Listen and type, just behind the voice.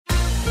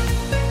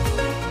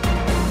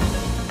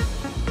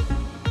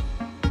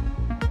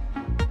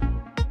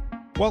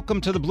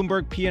Welcome to the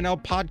Bloomberg P&L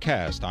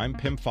podcast. I'm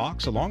Pim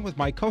Fox, along with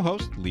my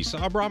co-host, Lisa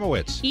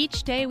Abramowitz.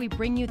 Each day, we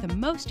bring you the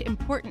most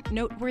important,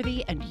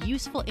 noteworthy, and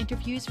useful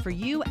interviews for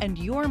you and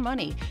your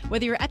money,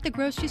 whether you're at the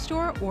grocery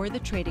store or the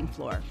trading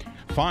floor.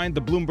 Find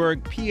the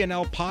Bloomberg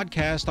P&L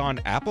podcast on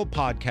Apple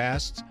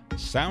Podcasts,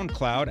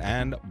 SoundCloud,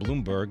 and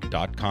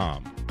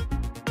Bloomberg.com.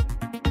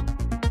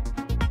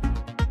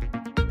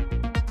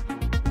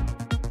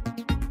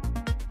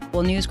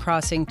 Well, news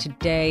crossing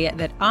today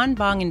that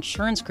Anbang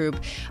Insurance Group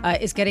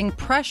is getting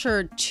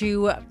pressured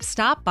to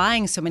stop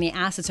buying so many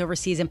assets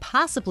overseas and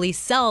possibly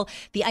sell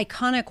the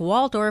iconic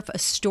Waldorf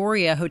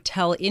Astoria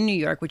Hotel in New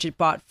York, which it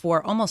bought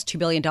for almost $2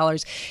 billion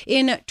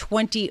in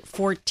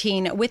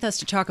 2014. With us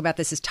to talk about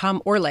this is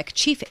Tom Orlik,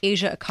 chief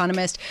Asia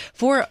economist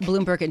for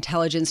Bloomberg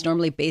Intelligence,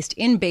 normally based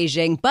in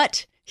Beijing,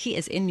 but he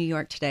is in New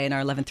York today in our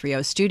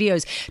 1130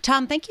 studios.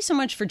 Tom, thank you so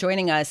much for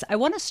joining us. I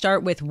want to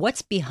start with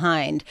what's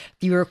behind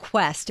the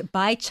request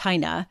by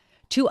China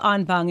to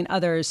Anbang and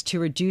others to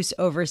reduce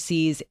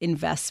overseas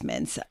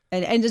investments.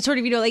 And sort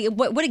of,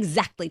 what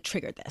exactly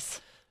triggered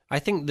this? I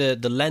think the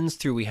lens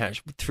through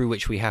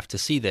which we have to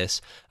see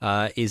this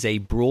is a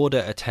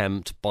broader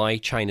attempt by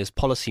China's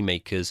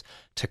policymakers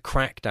to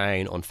crack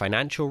down on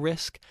financial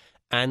risk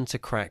and to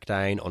crack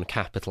down on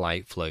capital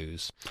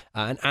outflows.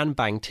 And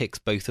Anbang ticks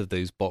both of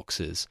those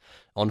boxes.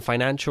 On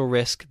financial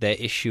risk, they're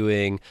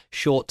issuing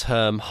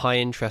short-term,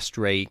 high-interest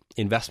rate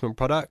investment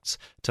products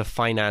to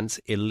finance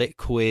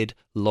illiquid,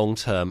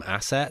 long-term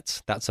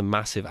assets. That's a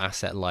massive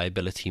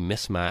asset-liability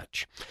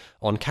mismatch.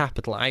 On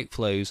capital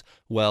outflows,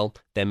 well,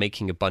 they're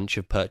making a bunch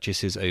of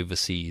purchases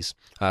overseas.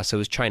 So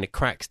as China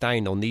cracks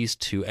down on these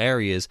two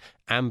areas,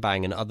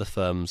 Anbang and other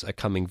firms are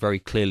coming very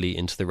clearly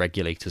into the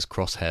regulators'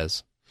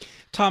 crosshairs.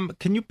 Tom,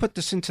 can you put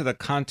this into the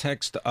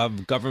context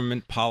of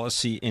government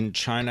policy in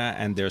China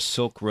and their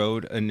Silk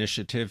Road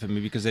initiative? I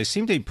mean, because they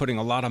seem to be putting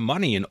a lot of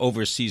money in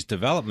overseas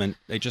development.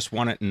 They just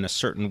want it in a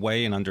certain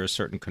way and under a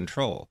certain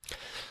control.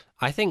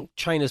 I think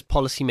China's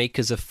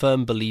policymakers are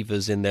firm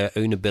believers in their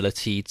own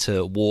ability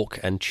to walk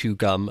and chew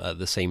gum at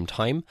the same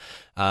time.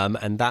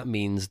 And that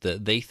means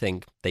that they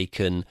think they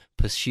can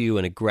pursue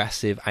an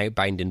aggressive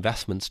outbound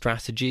investment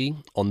strategy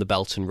on the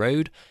Belt and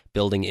Road,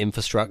 building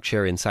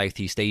infrastructure in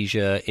Southeast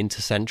Asia,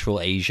 into Central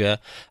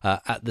Asia,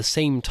 at the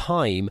same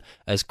time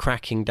as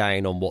cracking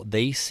down on what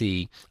they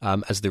see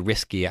as the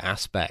riskier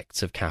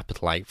aspects of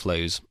capital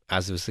outflows,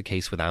 as was the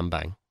case with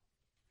Anbang.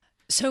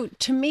 So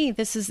to me,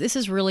 this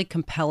is really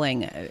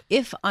compelling.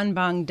 If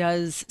Anbang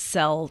does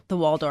sell the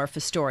Waldorf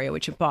Astoria,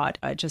 which it bought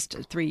just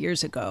 3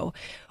 years ago,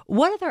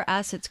 what other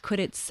assets could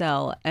it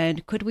sell?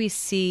 And could we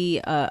see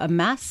a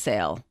mass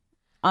sale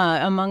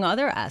among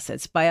other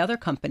assets by other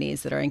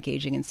companies that are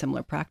engaging in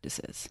similar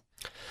practices?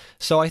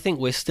 So I think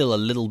we're still a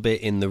little bit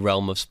in the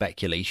realm of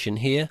speculation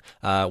here.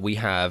 We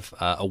have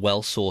a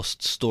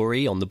well-sourced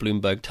story on the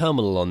Bloomberg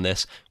terminal on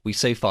this. We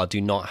so far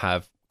do not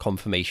have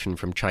confirmation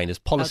from China's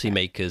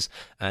policymakers,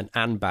 and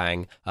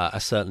Anbang are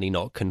certainly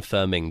not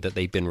confirming that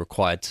they've been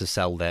required to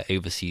sell their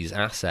overseas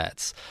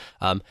assets.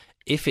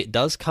 If it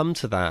does come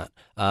to that,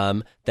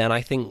 then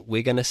I think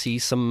we're going to see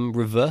some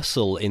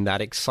reversal in that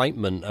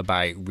excitement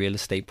about real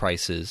estate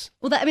prices.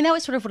 Well, that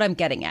was sort of what I'm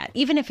getting at.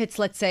 Even if it's,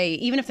 let's say,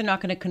 even if they're not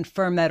going to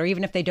confirm that, or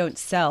even if they don't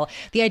sell,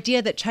 the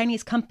idea that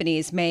Chinese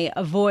companies may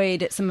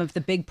avoid some of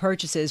the big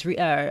purchases,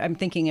 I'm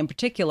thinking in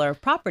particular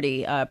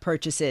property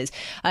purchases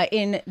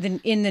in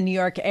the New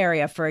York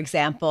area, for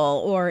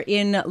example, or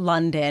in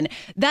London,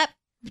 that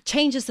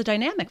changes the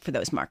dynamic for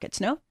those markets,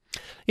 no?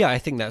 Yeah, I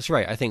think that's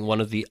right. I think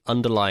one of the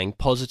underlying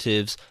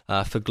positives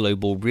for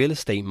global real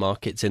estate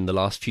markets in the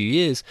last few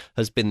years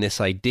has been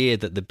this idea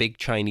that the big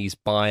Chinese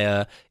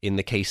buyer, in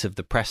the case of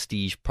the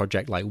prestige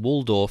project like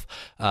Waldorf,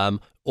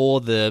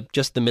 or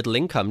just the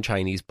middle-income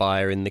Chinese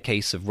buyer in the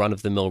case of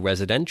run-of-the-mill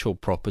residential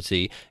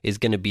property, is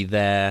going to be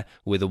there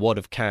with a wad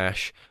of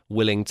cash,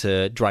 willing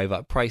to drive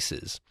up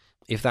prices.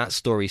 If that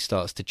story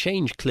starts to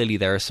change, clearly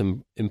there are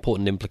some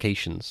important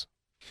implications.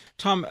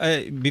 Tom,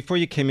 before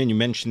you came in, you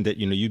mentioned that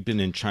you'd been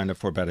in China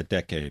for about a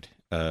decade,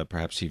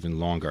 perhaps even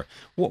longer.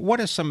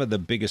 What are some of the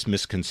biggest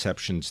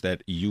misconceptions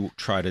that you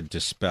try to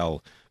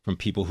dispel from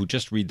people who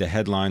just read the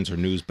headlines or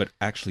news but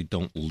actually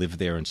don't live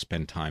there and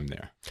spend time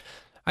there?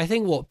 I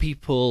think what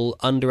people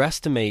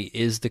underestimate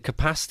is the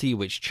capacity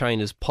which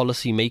China's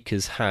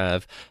policymakers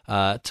have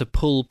to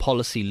pull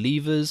policy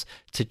levers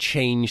to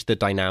change the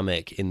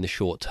dynamic in the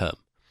short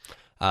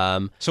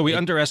term. So we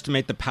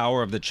underestimate the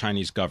power of the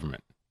Chinese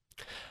government.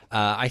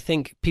 I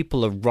think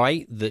people are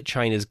right that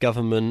China's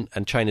government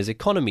and China's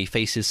economy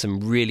faces some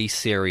really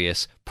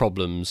serious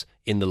problems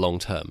in the long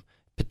term,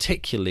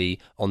 particularly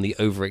on the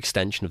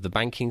overextension of the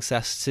banking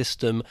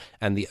system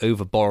and the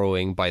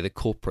overborrowing by the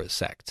corporate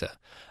sector.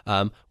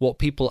 What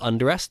people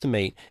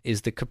underestimate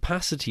is the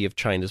capacity of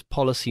China's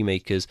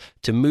policymakers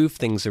to move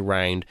things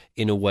around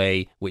in a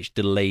way which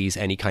delays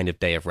any kind of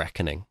day of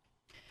reckoning.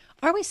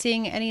 Are we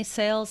seeing any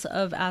sales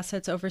of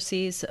assets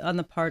overseas on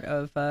the part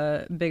of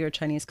bigger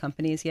Chinese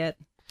companies yet?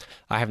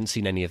 I haven't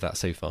seen any of that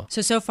so far.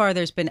 So far,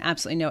 there's been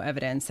absolutely no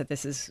evidence that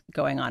this is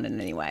going on in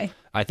any way.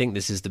 I think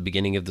this is the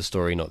beginning of the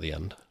story, not the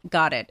end.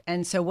 Got it.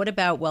 And so what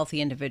about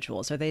wealthy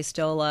individuals? Are they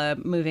still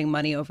moving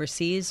money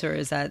overseas, or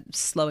is that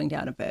slowing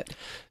down a bit?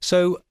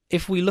 So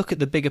if we look at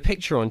the bigger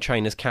picture on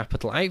China's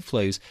capital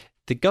outflows,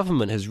 the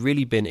government has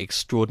really been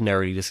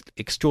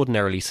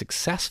extraordinarily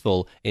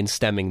successful in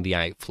stemming the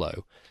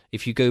outflow.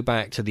 If you go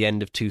back to the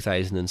end of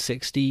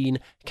 2016,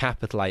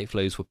 capital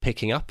outflows were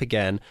picking up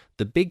again.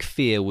 The big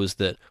fear was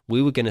that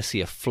we were going to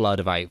see a flood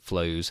of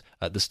outflows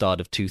at the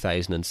start of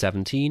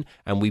 2017,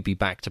 and we'd be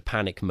back to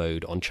panic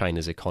mode on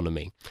China's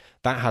economy.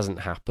 That hasn't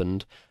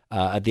happened.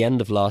 At the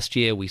end of last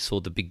year, we saw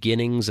the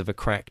beginnings of a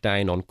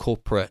crackdown on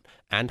corporate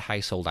and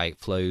household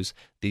outflows.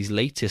 These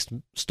latest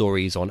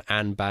stories on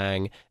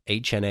Anbang,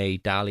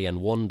 HNA, Dali,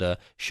 and Wanda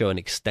show an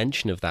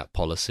extension of that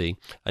policy.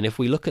 And if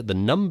we look at the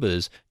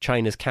numbers,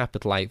 China's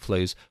capital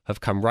outflows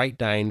have come right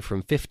down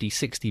from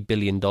 $50-60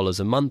 billion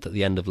a month at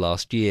the end of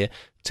last year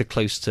to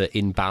close to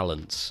in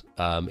balance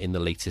in the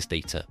latest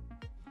data.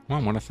 Well,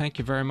 I want to thank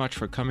you very much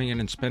for coming in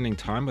and spending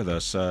time with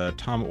us.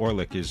 Tom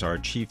Orlik is our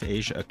chief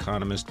Asia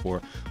economist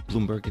for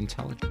Bloomberg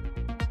Intelligence.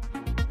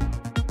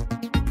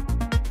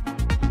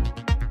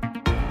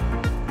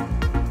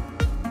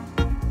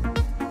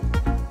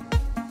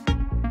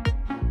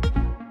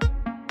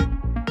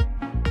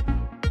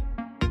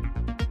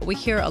 We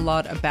hear a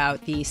lot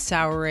about the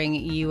souring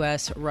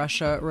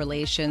U.S.-Russia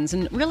relations,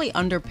 and really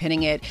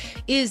underpinning it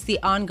is the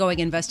ongoing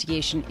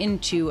investigation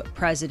into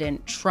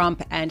President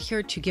Trump. And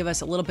here to give us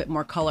a little bit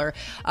more color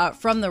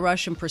from the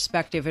Russian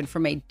perspective and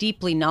from a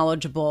deeply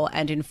knowledgeable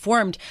and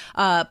informed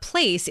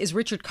place is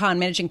Richard Conn,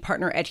 managing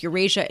partner at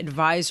Eurasia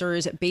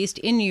Advisors, based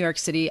in New York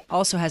City,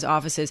 also has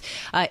offices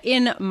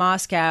in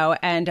Moscow.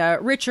 And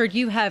Richard,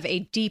 you have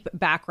a deep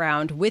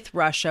background with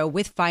Russia,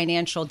 with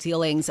financial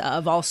dealings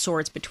of all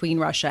sorts between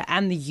Russia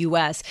and the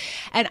U.S.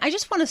 And I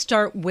just want to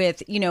start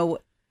with,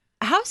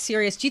 how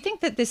serious do you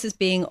think that this is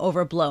being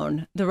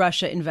overblown, the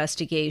Russia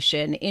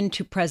investigation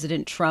into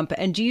President Trump?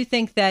 And do you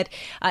think that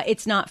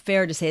it's not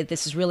fair to say that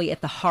this is really at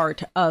the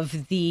heart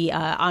of the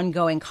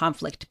ongoing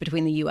conflict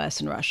between the U.S.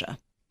 and Russia?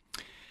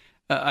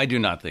 I do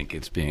not think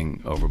it's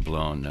being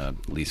overblown,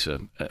 Lisa.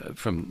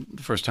 From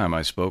the first time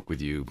I spoke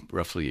with you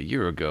roughly a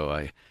year ago,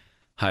 I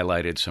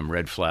highlighted some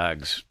red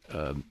flags,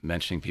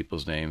 mentioning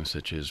people's names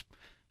such as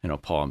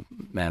Paul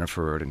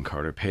Manafort and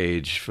Carter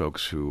Page,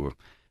 folks who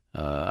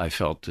I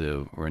felt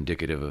were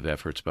indicative of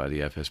efforts by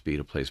the FSB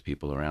to place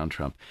people around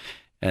Trump.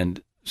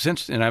 And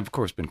I've, of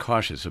course, been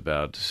cautious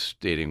about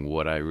stating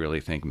what I really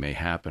think may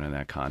happen in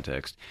that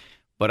context.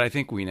 But I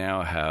think we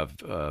now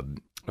have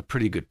a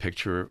pretty good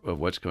picture of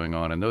what's going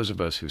on. And those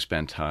of us who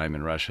spend time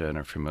in Russia and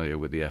are familiar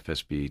with the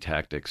FSB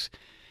tactics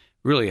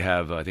really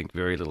have, I think,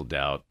 very little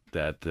doubt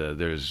that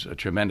there's a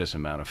tremendous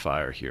amount of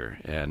fire here.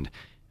 And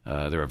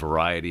there are a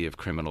variety of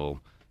criminal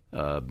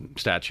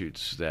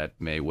statutes that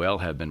may well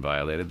have been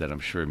violated that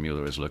I'm sure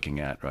Mueller is looking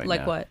at right now.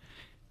 Like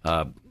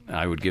what?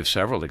 I would give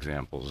several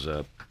examples.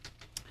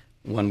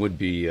 One would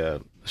be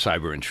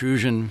cyber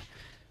intrusion,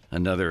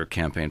 another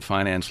campaign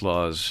finance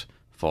laws,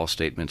 false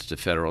statements to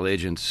federal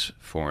agents,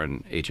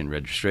 foreign agent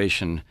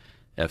registration,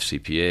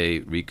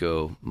 FCPA,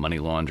 RICO, money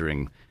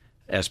laundering,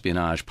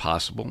 espionage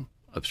possible,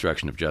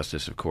 obstruction of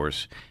justice, of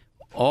course.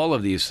 All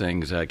of these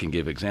things I can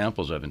give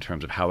examples of in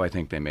terms of how I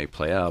think they may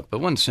play out. But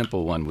one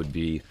simple one would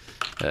be,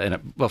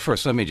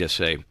 first, let me just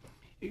say,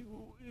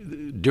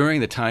 during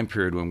the time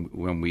period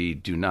when we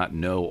do not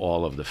know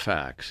all of the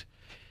facts,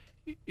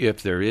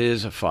 if there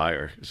is a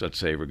fire, let's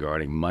say,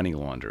 regarding money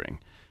laundering,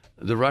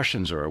 the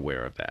Russians are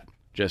aware of that,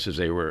 just as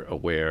they were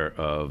aware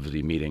of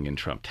the meeting in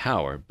Trump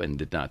Tower and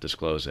did not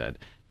disclose that.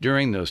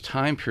 During those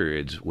time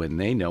periods when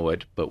they know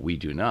it, but we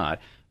do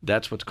not,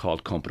 that's what's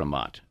called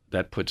kompromat.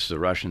 That puts the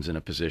Russians in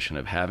a position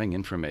of having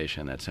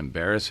information that's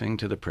embarrassing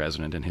to the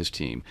president and his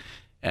team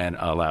and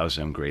allows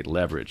them great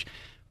leverage.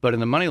 But in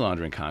the money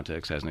laundering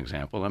context, as an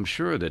example, I'm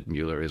sure that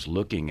Mueller is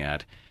looking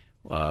at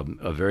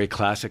a very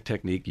classic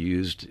technique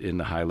used in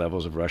the high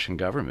levels of Russian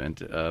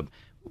government,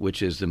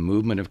 which is the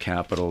movement of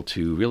capital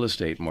to real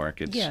estate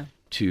markets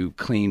to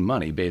clean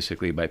money,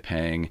 basically by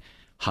paying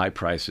high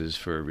prices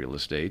for real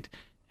estate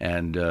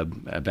and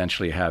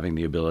eventually having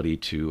the ability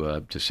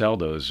to sell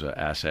those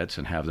assets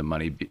and have the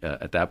money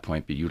at that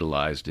point be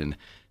utilized in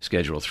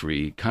Schedule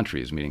III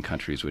countries, meaning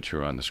countries which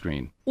are on the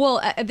screen.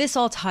 Well, this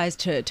all ties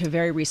to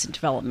very recent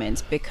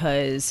developments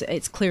because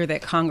it's clear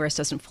that Congress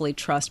doesn't fully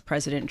trust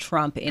President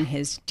Trump in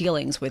his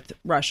dealings with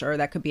Russia, or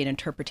that could be an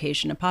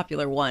interpretation, a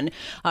popular one,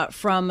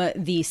 from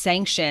the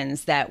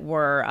sanctions that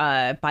were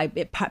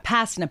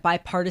passed in a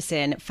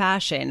bipartisan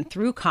fashion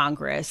through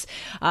Congress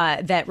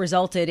that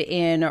resulted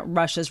in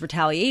Russia's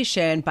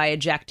retaliation by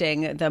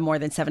ejecting the more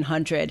than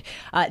 700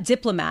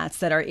 diplomats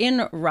that are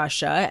in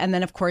Russia. And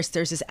then, of course,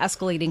 there's this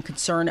escalating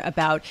concern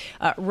about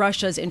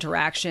Russia's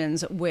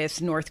interactions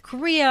with North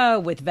Korea,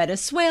 with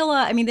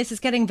Venezuela. I mean, this is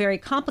getting very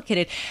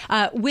complicated.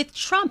 With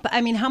Trump,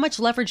 I mean, how much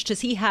leverage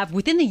does he have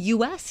within the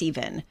U.S.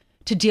 even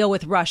to deal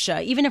with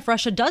Russia, even if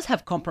Russia does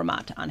have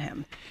kompromat on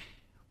him?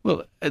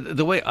 Well,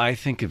 the way I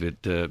think of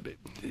it,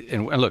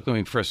 and look, let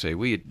me first say,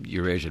 we at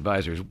Eurasia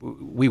Advisors,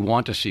 we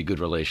want to see good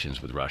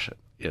relations with Russia.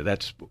 Yeah,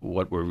 that's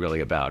what we're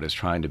really about, is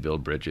trying to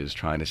build bridges,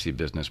 trying to see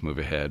business move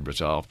ahead,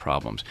 resolve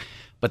problems.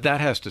 But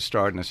that has to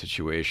start in a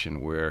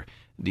situation where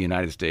the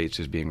United States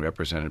is being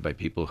represented by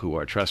people who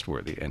are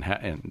trustworthy,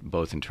 and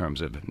both in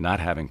terms of not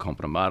having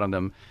compromat on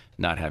them,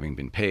 not having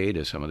been paid,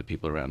 as some of the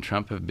people around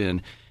Trump have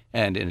been,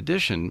 and in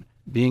addition,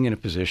 being in a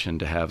position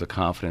to have the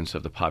confidence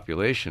of the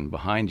population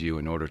behind you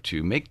in order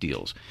to make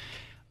deals.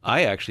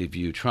 I actually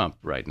view Trump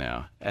right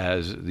now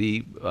as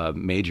the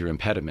major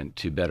impediment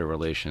to better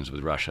relations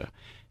with Russia.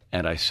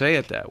 And I say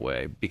it that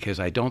way because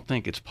I don't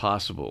think it's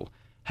possible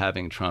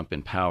having Trump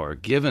in power,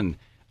 given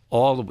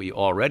all that we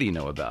already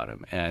know about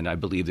him. And I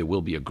believe there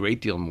will be a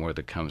great deal more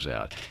that comes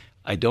out.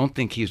 I don't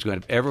think he's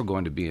ever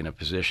going to be in a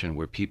position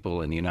where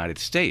people in the United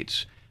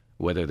States,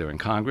 whether they're in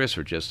Congress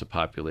or just the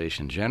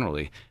population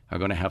generally, are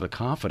going to have the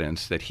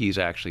confidence that he's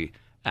actually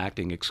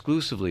acting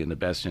exclusively in the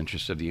best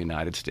interest of the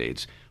United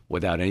States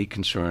without any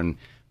concern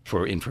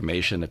for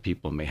information that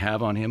people may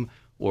have on him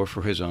or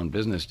for his own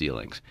business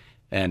dealings.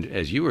 And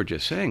as you were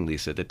just saying,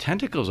 Lisa, the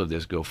tentacles of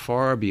this go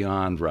far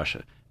beyond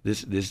Russia.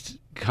 This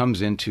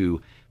comes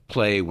into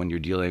play when you're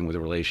dealing with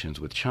relations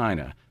with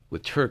China,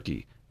 with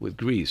Turkey, with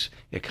Greece.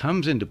 It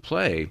comes into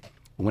play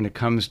when it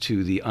comes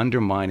to the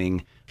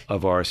undermining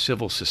of our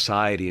civil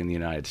society in the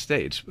United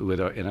States,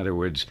 in other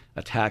words,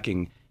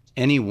 attacking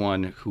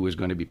anyone who is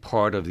going to be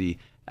part of the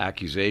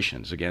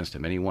accusations against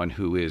him, anyone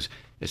who is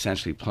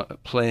essentially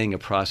playing a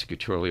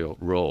prosecutorial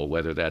role,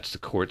 whether that's the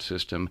court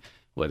system,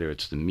 whether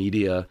it's the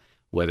media,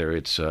 whether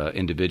it's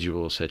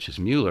individuals such as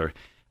Mueller.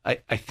 I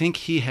think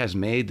he has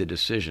made the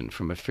decision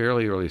from a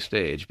fairly early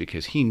stage,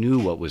 because he knew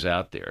what was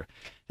out there,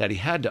 that he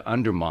had to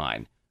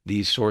undermine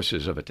these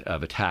sources of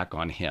attack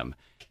on him.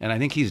 And I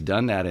think he's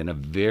done that in a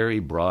very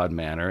broad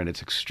manner, and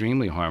it's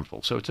extremely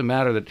harmful. So it's a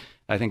matter that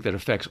I think that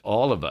affects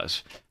all of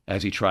us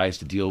as he tries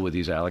to deal with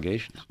these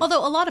allegations.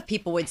 Although a lot of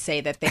people would say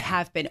that they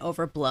have been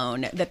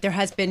overblown, that there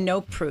has been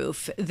no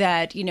proof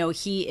that,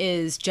 he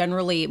is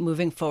generally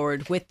moving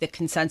forward with the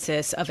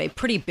consensus of a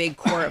pretty big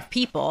core of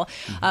people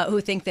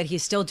who think that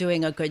he's still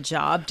doing a good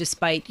job,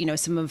 despite,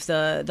 some of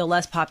the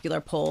less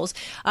popular polls.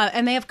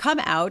 And they have come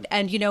out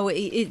and,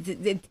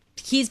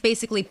 he's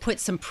basically put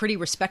some pretty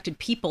respected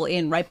people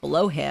in right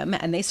below him,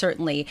 and they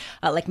certainly,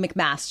 like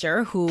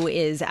McMaster, who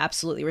is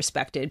absolutely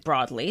respected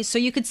broadly. So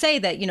you could say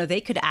that,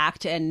 they could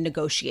act and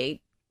negotiate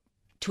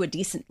to a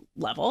decent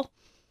level.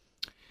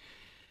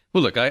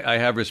 Well, look, I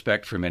have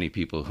respect for many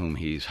people whom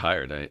he's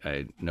hired.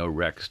 I know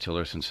Rex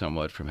Tillerson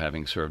somewhat from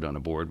having served on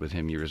a board with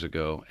him years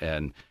ago.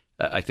 And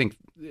I think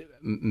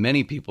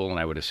many people, and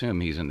I would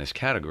assume he's in this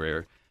category,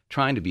 are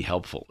trying to be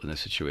helpful in this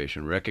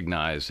situation,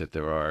 recognize that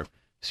there are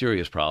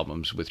serious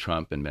problems with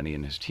Trump and many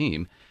in his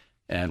team,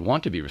 and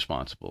want to be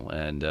responsible,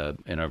 and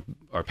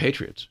are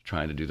patriots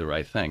trying to do the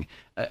right thing.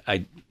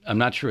 I'm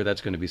not sure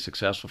that's going to be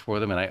successful for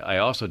them, and I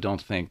also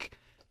don't think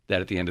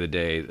that at the end of the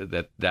day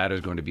that is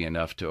going to be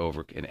enough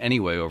to in any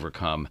way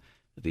overcome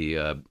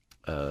the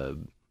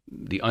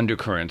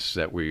undercurrents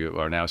that we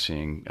are now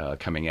seeing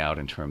coming out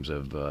in terms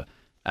of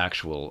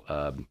actual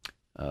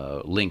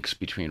links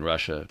between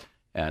Russia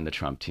and the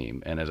Trump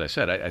team. And as I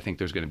said, I think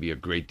there's going to be a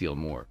great deal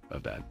more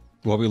of that.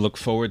 Well, we look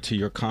forward to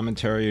your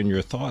commentary and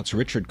your thoughts.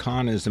 Richard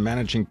Conn is the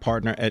managing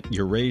partner at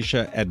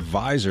Eurasia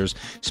Advisors,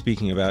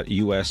 speaking about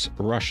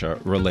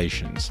U.S.-Russia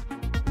relations.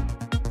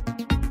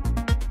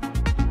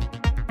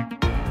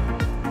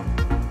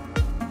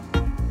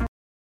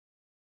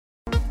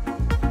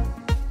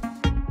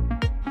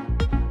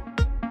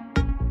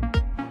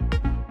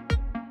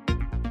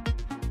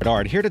 All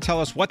right, here to tell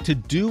us what to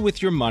do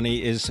with your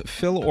money is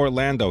Phil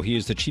Orlando. He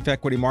is the Chief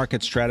Equity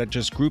Market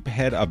Strategist, Group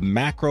Head of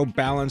Macro,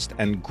 Balanced,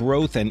 and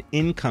Growth and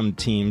Income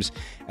Teams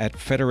at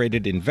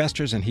Federated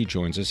Investors, and he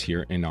joins us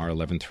here in our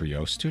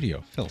 1130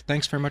 studio. Phil,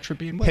 thanks very much for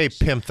being with us.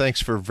 Hey, Pim,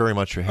 thanks very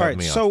much for having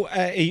me on. So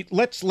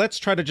let's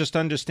try to just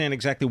understand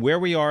exactly where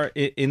we are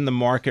in the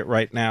market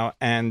right now.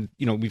 And,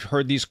 we've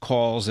heard these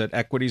calls that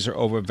equities are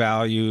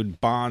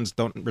overvalued, bonds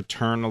don't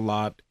return a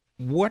lot.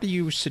 What are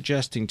you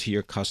suggesting to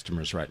your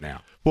customers right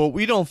now? Well,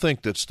 we don't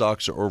think that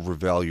stocks are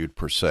overvalued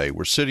per se.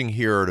 We're sitting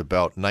here at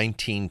about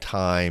 19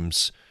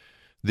 times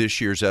this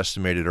year's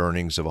estimated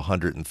earnings of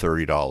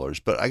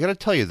 $130. But I got to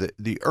tell you that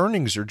the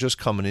earnings are just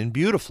coming in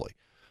beautifully.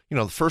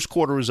 The first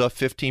quarter was up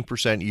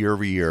 15% year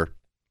over year,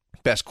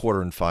 best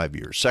quarter in 5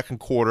 years. Second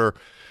quarter,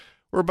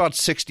 we're about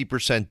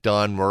 60%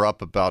 done. We're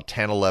up about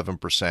 10,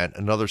 11%,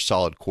 another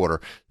solid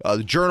quarter.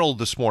 The Journal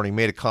this morning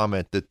made a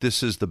comment that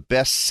this is the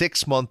best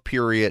 6-month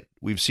period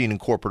we've seen in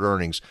corporate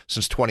earnings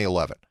since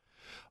 2011.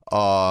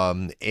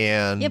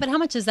 But how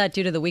much is that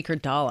due to the weaker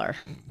dollar?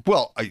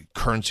 Well,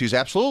 currency is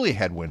absolutely a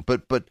headwind,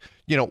 but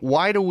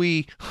why are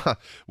we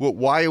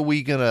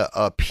going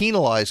to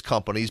penalize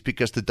companies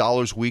because the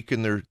dollar's weak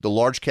and the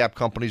large cap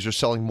companies are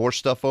selling more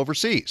stuff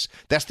overseas?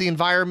 That's the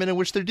environment in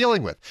which they're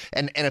dealing with.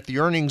 And if the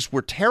earnings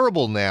were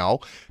terrible now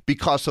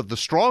because of the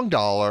strong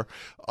dollar,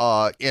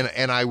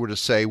 and I were to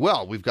say,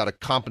 well, we've got to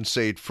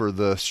compensate for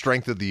the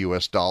strength of the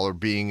U.S. dollar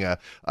being a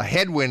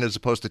headwind as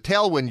opposed to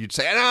tailwind, you'd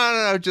say,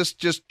 no,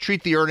 just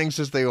treat the earnings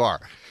as they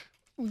are.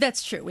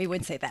 That's true. We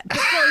would say that. But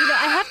still,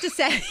 I have to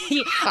say,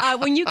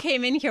 when you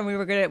came in here, and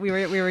we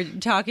were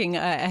talking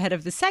ahead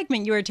of the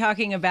segment. You were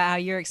talking about how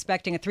you're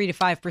expecting a 3 to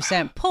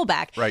 5%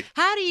 pullback. Right.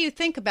 How do you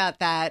think about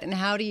that, and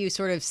how do you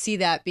sort of see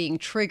that being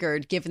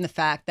triggered, given the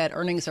fact that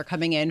earnings are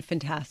coming in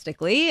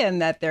fantastically,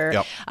 and that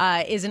there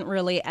isn't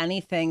really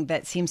anything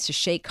that seems to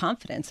shake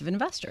confidence of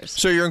investors?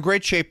 So you're in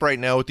great shape right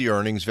now with the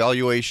earnings.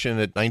 Valuation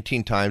at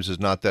 19 times is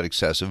not that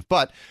excessive,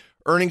 but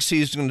earnings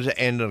season is going to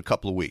end in a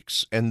couple of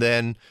weeks, and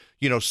then.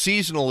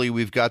 Seasonally,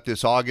 we've got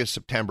this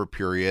August-September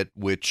period,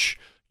 which,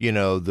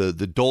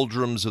 the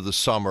doldrums of the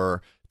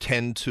summer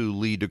tend to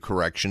lead to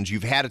corrections.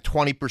 You've had a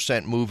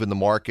 20% move in the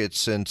market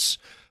since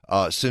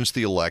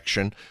the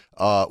election.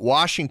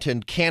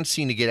 Washington can't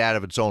seem to get out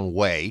of its own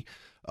way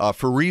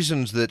for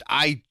reasons that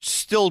I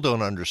still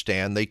don't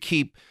understand. They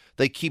keep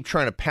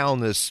trying to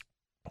pound this,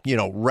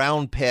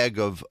 round peg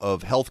of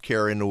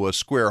healthcare into a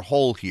square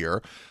hole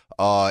here.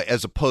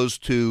 As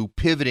opposed to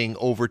pivoting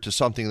over to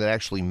something that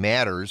actually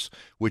matters,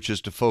 which is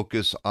to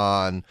focus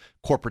on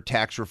corporate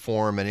tax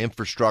reform and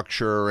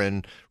infrastructure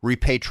and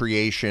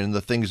repatriation,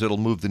 the things that'll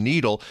move the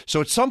needle.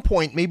 So at some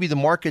point, maybe the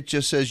market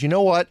just says, you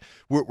know what,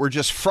 we're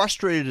just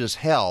frustrated as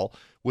hell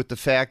with the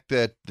fact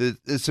that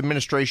this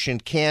administration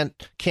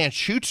can't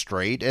shoot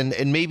straight,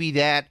 and maybe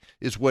that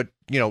is what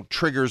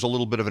triggers a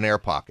little bit of an air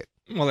pocket.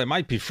 Well, they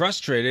might be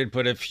frustrated,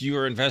 but if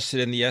you're invested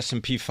in the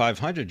S&P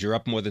 500, you're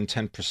up more than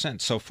 10%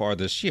 so far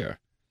this year.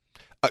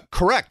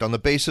 Correct, on the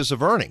basis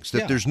of earnings.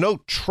 That there's no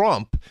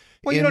Trump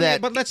in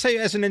that. But let's say,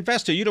 as an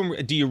investor,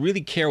 do you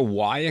really care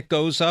why it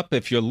goes up?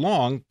 If you're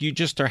long, you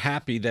just are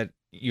happy that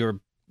your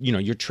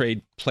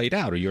trade played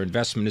out or your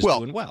investment is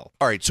doing well.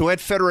 All right. So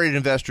at Federated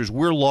Investors,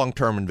 we're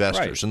long-term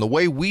investors, right. And the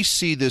way we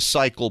see this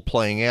cycle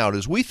playing out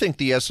is we think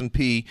the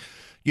S&P.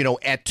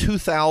 At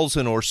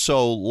 2,000 or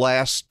so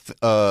last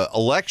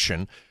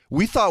election,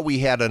 we thought we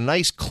had a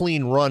nice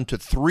clean run to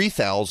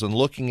 3,000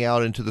 looking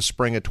out into the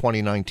spring of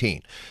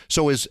 2019.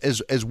 So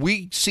as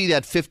we see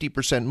that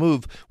 50%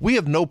 move, we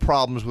have no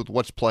problems with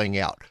what's playing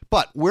out.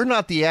 But we're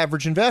not the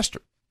average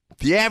investor.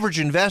 The average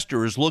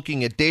investor is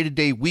looking at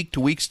day-to-day,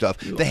 week-to-week stuff.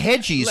 The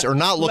hedgies are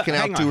not looking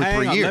out 2 or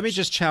 3 years. Let me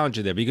just challenge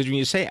you there, because when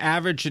you say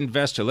average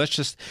investor,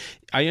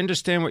 I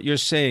understand what you're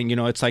saying.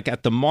 It's like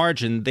at the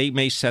margin, they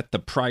may set the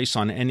price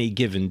on any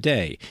given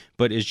day.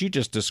 But as you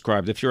just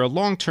described, if you're a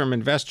long-term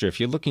investor, if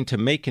you're looking to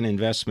make an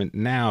investment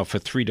now for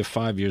 3 to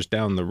 5 years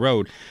down the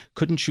road,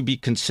 couldn't you be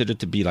considered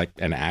to be like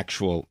an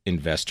actual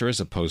investor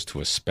as opposed to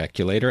a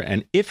speculator?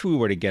 And if we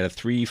were to get a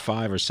 3,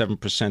 5, or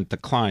 7%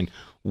 decline,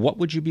 what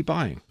would you be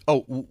buying?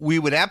 Oh, we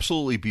would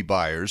absolutely be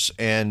buyers.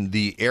 And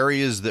the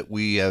areas that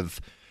we have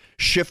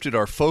shifted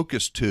our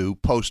focus to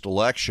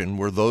post-election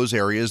were those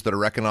areas that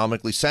are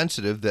economically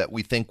sensitive that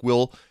we think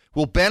will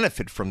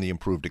benefit from the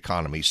improved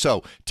economy.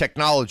 So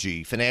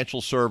technology,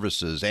 financial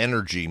services,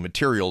 energy,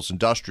 materials,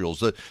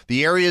 industrials,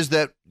 the areas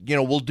that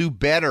will do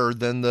better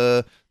than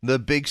the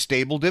big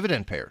stable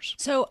dividend payers.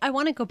 So I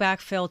want to go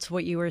back, Phil, to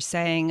what you were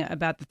saying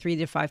about the 3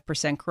 to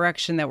 5%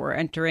 correction, that we're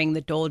entering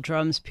the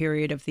doldrums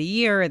period of the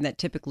year, and that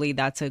typically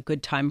that's a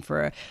good time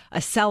for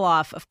a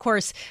sell-off. Of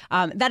course,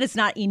 that is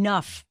not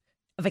enough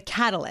of a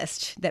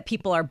catalyst that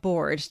people are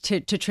bored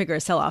to trigger a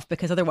sell-off,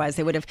 because otherwise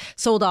they would have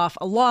sold off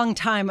a long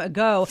time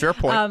ago. Fair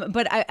point.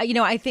 But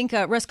I think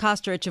Russ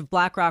Kosterich of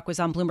BlackRock was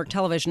on Bloomberg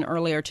Television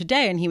earlier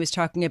today, and he was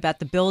talking about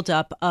the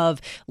buildup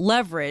of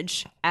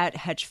leverage at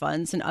hedge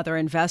funds and other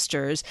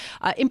investors,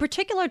 in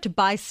particular to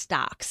buy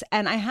stocks.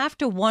 And I have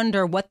to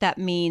wonder what that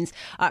means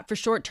for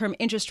short-term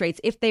interest rates.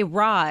 If they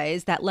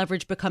rise, that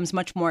leverage becomes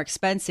much more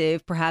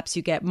expensive. Perhaps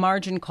you get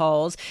margin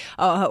calls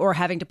or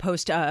having to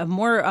post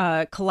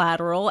more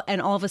collateral,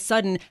 and all of a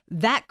sudden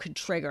that could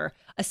trigger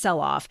a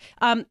sell-off.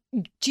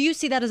 Do you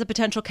see that as a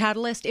potential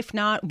catalyst? If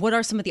not, what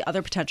are some of the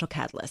other potential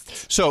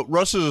catalysts? So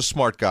Russ is a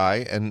smart guy,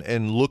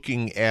 and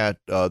looking at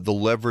the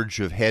leverage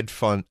of hedge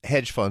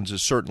funds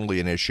is certainly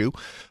an issue.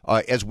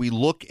 As we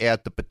look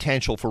at the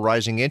potential for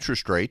rising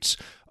interest rates,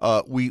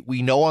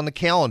 we know on the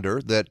calendar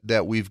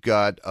that we've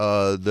got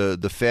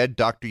the Fed,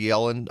 Dr.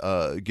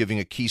 Yellen, giving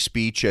a key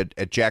speech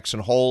at Jackson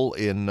Hole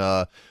in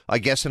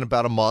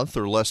about a month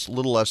or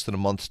little less than a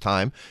month's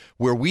time,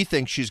 where we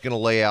think she's going to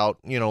lay out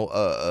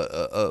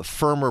a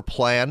firmer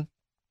plan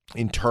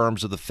in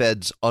terms of the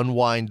Fed's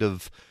unwind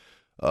of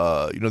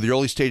the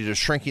early stages of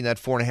shrinking that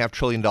 $4.5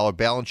 trillion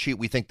balance sheet.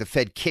 We think the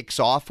Fed kicks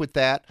off with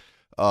that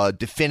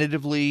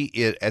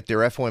definitively at their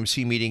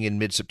FOMC meeting in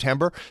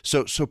mid-September.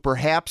 So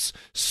perhaps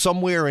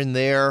somewhere in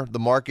there, the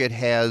market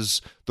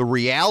has the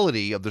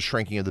reality of the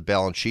shrinking of the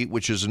balance sheet,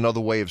 which is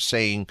another way of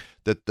saying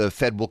that the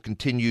Fed will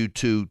continue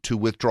to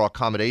withdraw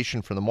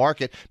accommodation from the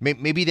market.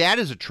 Maybe that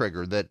is a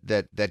trigger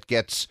that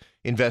gets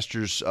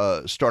investors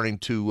starting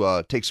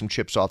to take some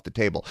chips off the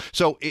table.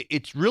 So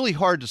it's really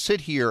hard to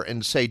sit here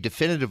and say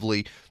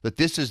definitively that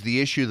this is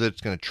the issue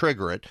that's going to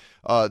trigger it.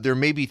 There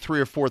may be 3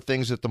 or 4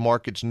 things that the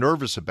market's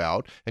nervous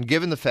about, and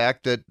given the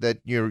fact that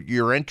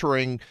you're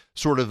entering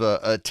sort of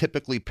a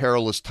typically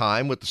perilous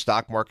time with the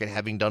stock market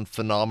having done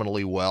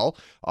phenomenally well,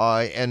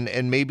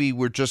 and maybe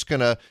we're just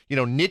going to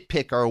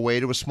nitpick our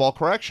way to a small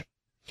correction.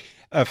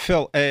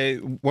 Phil,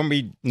 when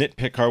we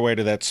nitpick our way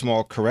to that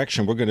small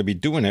correction, we're going to be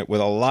doing it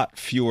with a lot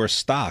fewer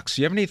stocks.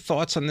 Do you have any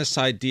thoughts on this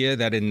idea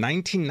that in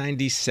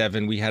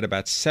 1997 we had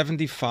about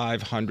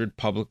 7,500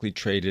 publicly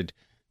traded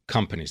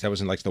companies? That was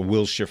in like the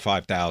Wilshire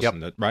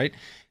 5,000, yep. Right?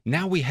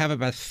 Now we have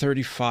about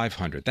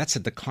 3,500. That's a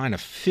decline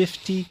of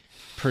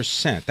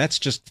 50%. That's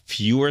just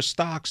fewer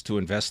stocks to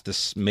invest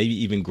this maybe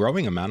even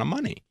growing amount of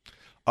money.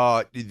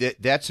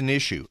 That's an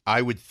issue.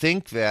 I would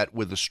think that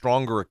with a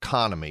stronger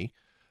economy,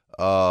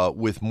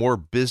 with more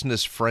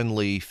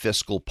business-friendly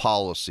fiscal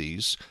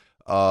policies,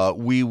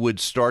 we would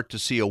start to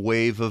see a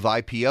wave of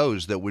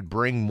IPOs that would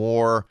bring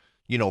more,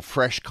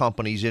 fresh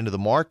companies into the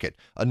market.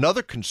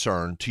 Another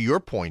concern, to your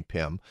point,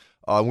 Pim,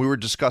 we were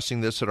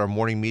discussing this at our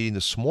morning meeting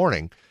this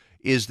morning,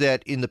 is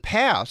that in the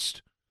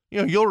past,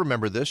 you'll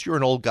remember this, you're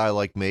an old guy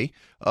like me,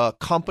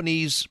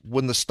 companies,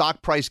 when the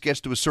stock price gets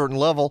to a certain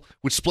level,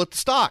 would split the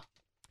stock.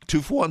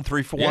 2 for 1,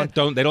 3 for 1.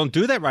 They don't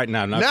do that right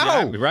now.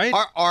 Right?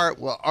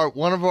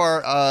 One of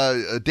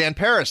our Dan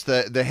Paris,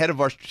 the head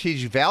of our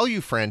strategic value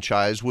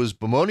franchise, was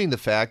bemoaning the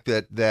fact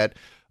that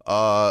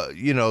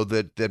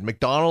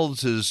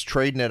McDonald's is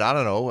trading at, I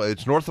don't know,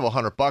 it's north of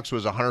 $100. It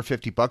was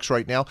 $150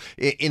 right now.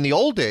 In the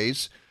old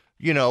days,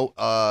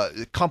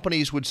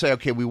 companies would say,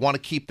 okay, we want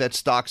to keep that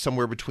stock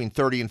somewhere between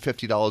 $30 and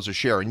 $50 a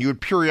share. And you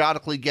would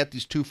periodically get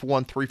these 2 for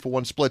 1, 3 for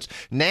 1 splits.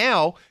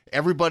 Now,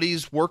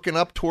 everybody's working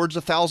up towards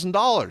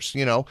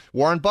 $1,000.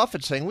 Warren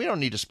Buffett saying, we don't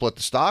need to split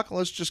the stock.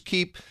 Let's just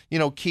keep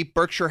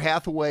Berkshire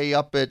Hathaway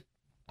up at,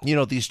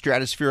 these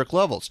stratospheric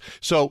levels.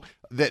 So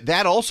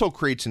that also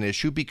creates an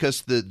issue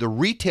because the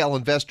retail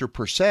investor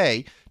per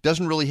se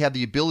doesn't really have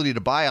the ability to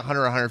buy a $100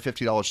 or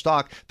 $150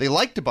 stock. They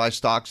like to buy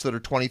stocks that are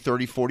 $20,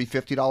 $30, $40,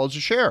 $50 a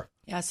share.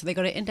 Yeah, so they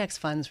go to index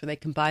funds where they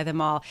can buy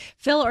them all.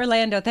 Phil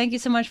Orlando, thank you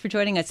so much for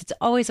joining us. It's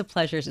always a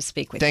pleasure to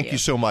speak with you. Thank you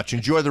so much.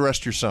 Enjoy the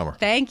rest of your summer.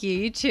 Thank you.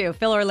 You too.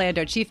 Phil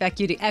Orlando, Chief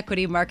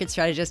Equity Market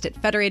Strategist at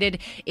Federated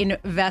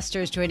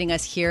Investors, joining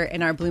us here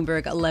in our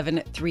Bloomberg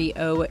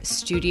 1130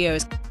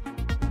 studios.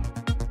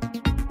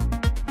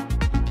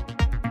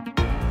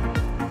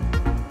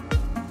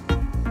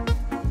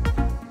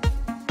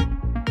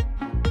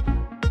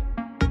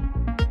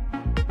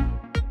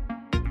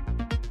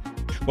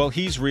 Well,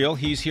 he's real.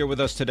 He's here with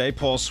us today.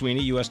 Paul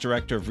Sweeney, U.S.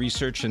 Director of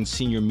Research and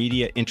Senior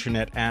Media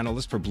Internet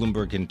Analyst for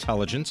Bloomberg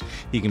Intelligence.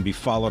 He can be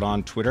followed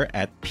on Twitter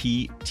at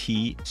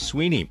PT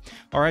Sweeney.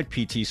 All right,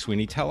 PT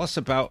Sweeney, tell us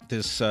about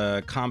this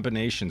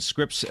combination,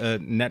 Scripps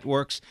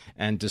Networks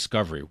and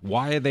Discovery.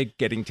 Why are they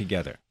getting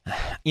together?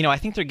 I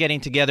think they're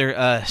getting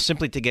together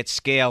simply to get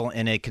scale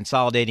in a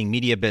consolidating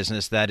media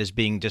business that is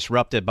being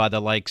disrupted by the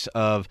likes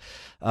of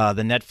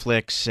the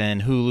Netflix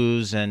and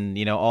Hulu's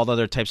and, all the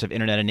other types of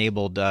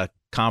internet-enabled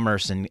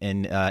commerce and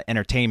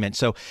entertainment.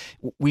 So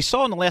we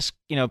saw in the last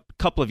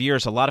couple of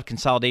years a lot of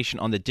consolidation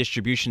on the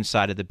distribution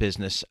side of the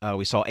business.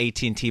 We saw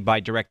AT&T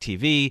buy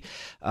DirecTV,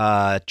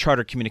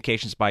 Charter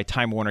Communications buy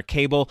Time Warner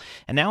Cable,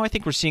 and now I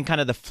think we're seeing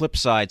kind of the flip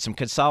side, some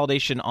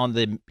consolidation on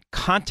the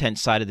content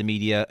side of the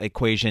media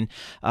equation.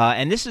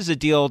 And this is a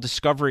deal,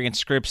 Discovery and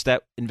Scripps,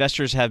 that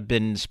investors have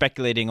been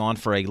speculating on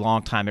for a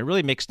long time. It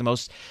really makes the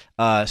most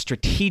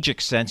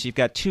strategic sense. You've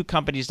got two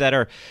companies that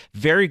are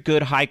very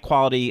good,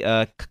 high-quality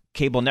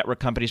cable network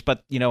companies,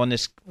 but on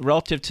this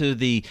relative to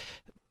the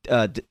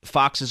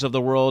Foxes of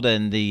the world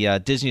and the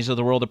Disneys of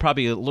the world, they're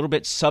probably a little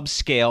bit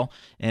subscale,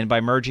 and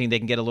by merging, they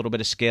can get a little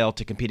bit of scale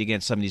to compete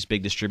against some of these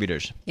big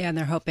distributors. Yeah, and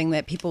they're hoping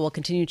that people will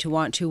continue to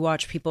want to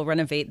watch people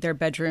renovate their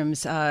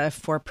bedrooms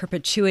for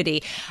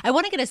perpetuity. I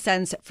want to get a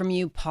sense from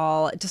you,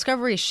 Paul.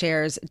 Discovery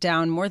shares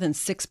down more than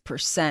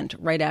 6%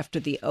 right after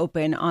the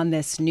open on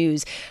this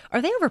news.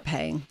 Are they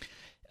overpaying?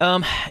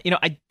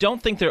 I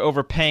don't think they're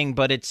overpaying,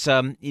 but it's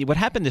what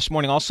happened this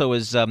morning also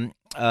is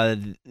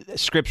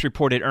Scripps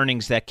reported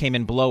earnings that came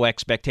in below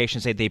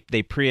expectations.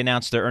 They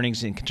pre-announced their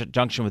earnings in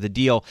conjunction with the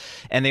deal,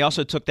 and they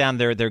also took down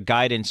their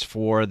guidance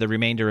for the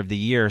remainder of the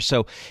year.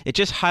 So it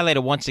just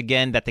highlighted once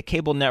again that the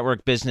cable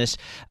network business,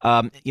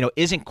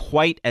 isn't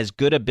quite as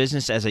good a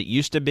business as it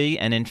used to be,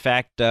 and in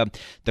fact,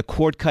 the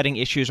cord-cutting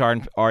issues are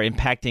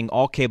impacting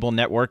all cable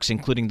networks,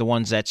 including the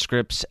ones at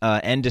Scripps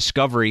and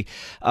Discovery.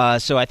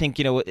 So I think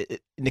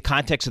in the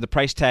context of the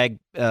price tag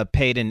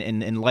paid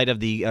in light of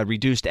the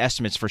reduced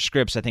estimates for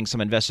Scripps, I think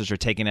some investors are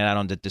taking it out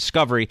on the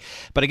Discovery.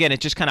 But again, it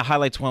just kind of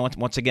highlights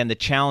once again the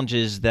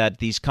challenges that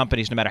these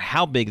companies, no matter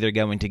how big they're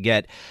going to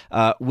get,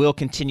 will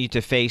continue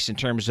to face in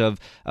terms of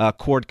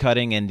cord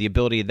cutting and the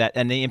ability that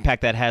and the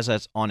impact that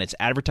has on its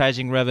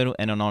advertising revenue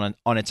and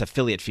on its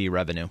affiliate fee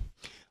revenue.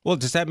 Well,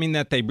 does that mean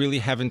that they really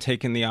haven't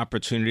taken the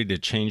opportunity to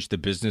change the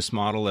business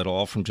model at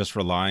all from just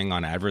relying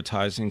on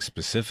advertising,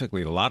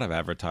 specifically a lot of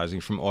advertising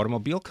from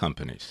automobile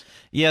companies?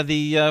 Yeah,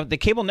 the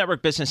cable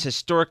network business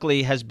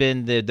historically has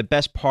been the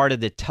best part of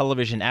the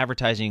television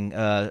advertising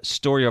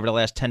story over the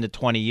last 10 to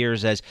 20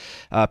 years as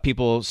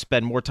people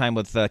spend more time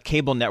with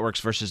cable networks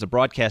versus the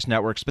broadcast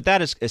networks. But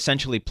that is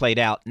essentially played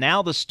out.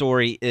 Now the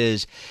story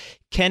is,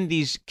 can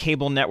these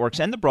cable networks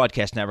and the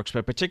broadcast networks,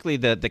 but particularly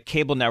the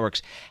cable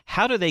networks,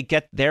 how do they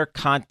get their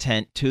content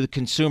to the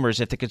consumers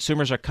if the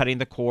consumers are cutting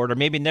the cord or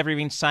maybe never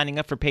even signing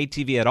up for paid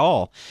TV at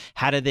all?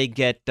 How do they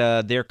get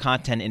their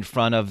content in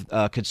front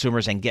of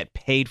consumers and get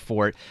paid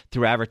for it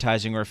through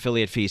advertising or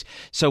affiliate fees?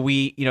 So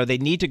they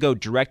need to go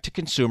direct to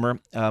consumer,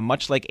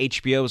 much like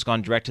HBO has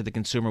gone direct to the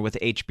consumer with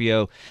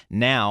HBO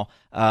Now.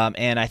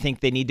 And I think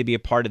they need to be a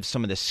part of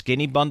some of the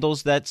skinny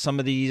bundles that some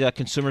of these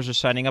consumers are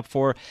signing up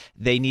for.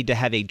 They need to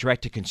have a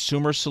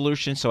direct-to-consumer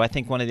solution. So I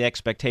think one of the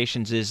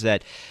expectations is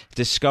that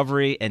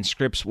Discovery and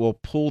Scripps will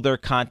pool their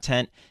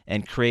content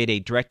and create a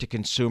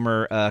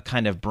direct-to-consumer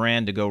kind of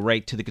brand to go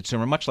right to the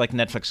consumer, much like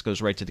Netflix goes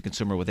right to the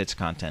consumer with its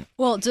content.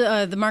 Well,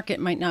 the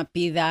market might not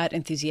be that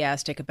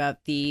enthusiastic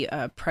about the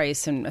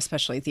price and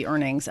especially the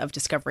earnings of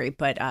Discovery,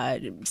 but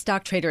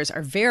stock traders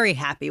are very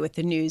happy with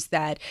the news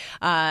that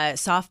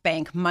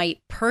SoftBank might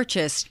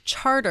purchase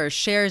Charter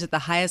shares at the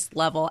highest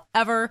level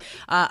ever,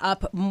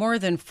 up more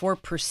than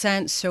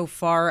 4% so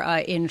far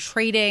in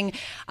trading.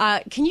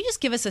 Can you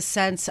just give us a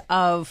sense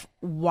of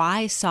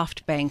why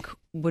SoftBank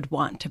would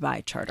want to buy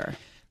Charter?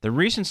 The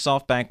reason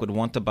SoftBank would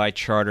want to buy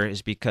Charter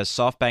is because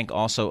SoftBank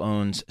also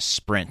owns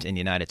Sprint in the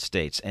United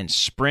States. And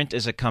Sprint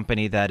is a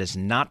company that is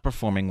not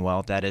performing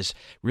well, that is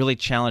really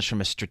challenged from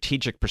a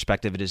strategic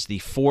perspective. It is the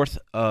fourth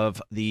of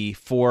the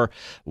four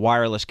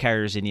wireless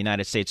carriers in the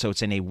United States. So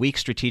it's in a weak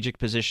strategic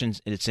position.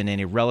 It's in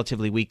a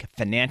relatively weak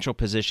financial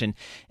position.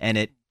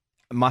 And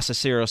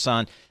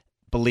Masahiro-san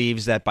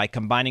believes that by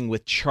combining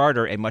with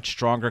Charter, a much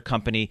stronger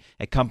company,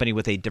 a company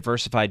with a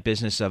diversified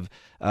business of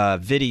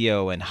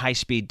video and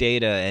high-speed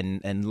data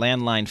and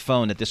landline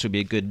phone, that this would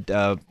be a good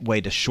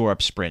way to shore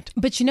up Sprint.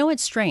 But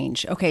it's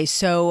strange. Okay,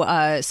 so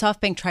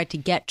SoftBank tried to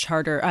get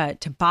Charter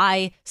to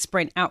buy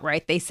Sprint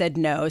outright. They said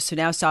no. So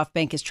now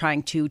SoftBank is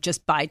trying to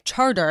just buy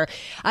Charter.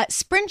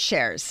 Sprint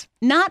shares,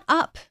 not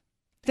up.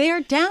 They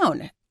are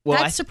down. Well,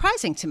 that's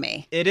surprising to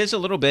me. It is a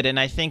little bit, and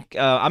I think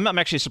I'm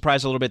actually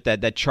surprised a little bit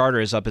that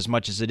Charter is up as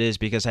much as it is,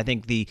 because I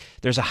think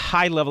there's a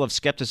high level of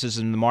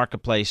skepticism in the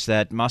marketplace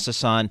that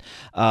Masa-san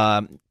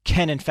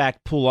can in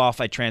fact pull off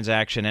a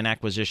transaction, an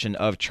acquisition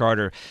of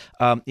Charter.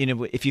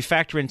 If you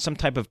factor in some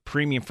type of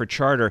premium for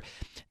Charter,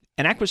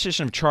 an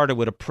acquisition of Charter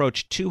would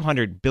approach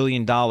 $200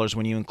 billion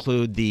when you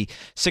include the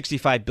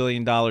 $65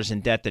 billion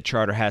in debt that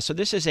Charter has. So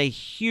this is a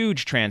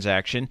huge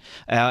transaction,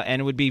 and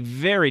it would be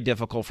very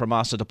difficult for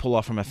Masa to pull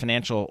off from a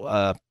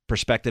financial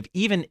perspective,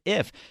 even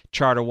if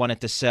Charter wanted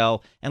to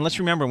sell. And let's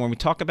remember, when we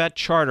talk about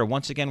Charter,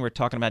 once again, we're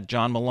talking about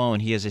John Malone.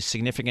 He is a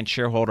significant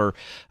shareholder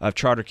of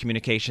Charter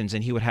Communications,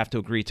 and he would have to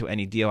agree to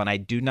any deal. And I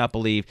do not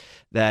believe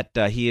that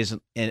he is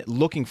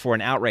looking for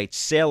an outright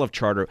sale of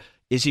Charter.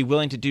 Is he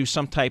willing to do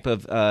some type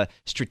of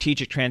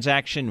strategic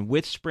transaction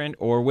with Sprint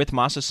or with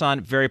Masa-san?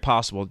 Very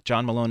possible.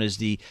 John Malone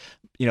is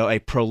a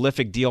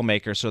prolific deal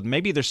maker, so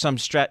maybe there's some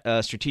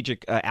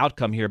strategic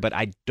outcome here, but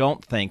I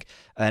don't think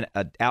an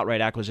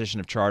outright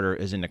acquisition of Charter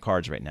is in the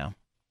cards right now.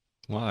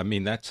 Well, I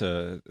mean, that's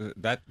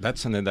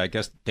something that I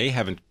guess they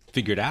haven't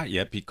figured out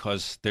yet,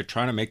 because they're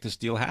trying to make this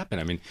deal happen.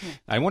 I mean,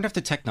 I wonder if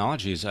the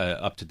technology is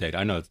up to date.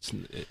 I know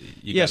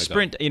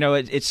Sprint.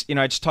 I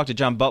just talked to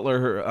John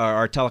Butler,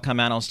 our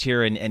telecom analyst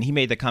here, and he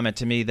made the comment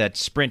to me that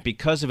Sprint,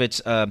 because of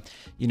its a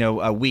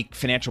weak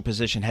financial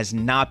position, has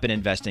not been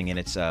investing in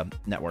its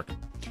network.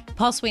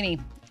 Paul Sweeney,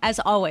 as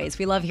always,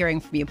 we love hearing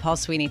from you. Paul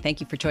Sweeney,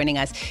 thank you for joining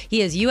us.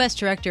 He is U.S.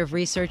 Director of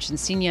Research and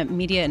Senior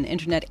Media and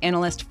Internet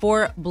Analyst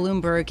for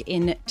Bloomberg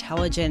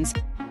Intelligence.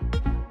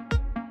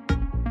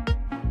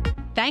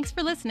 Thanks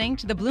for listening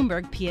to the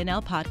Bloomberg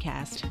P&L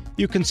podcast.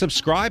 You can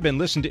subscribe and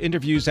listen to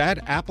interviews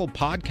at Apple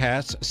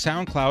Podcasts,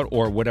 SoundCloud,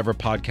 or whatever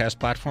podcast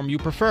platform you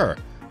prefer.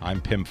 I'm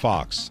Pim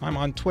Fox. I'm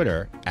on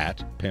Twitter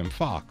at Pim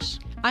Fox.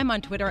 I'm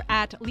on Twitter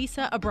at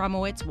Lisa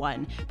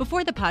Abramowitz1.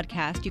 Before the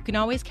podcast, you can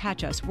always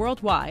catch us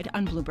worldwide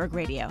on Bloomberg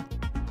Radio.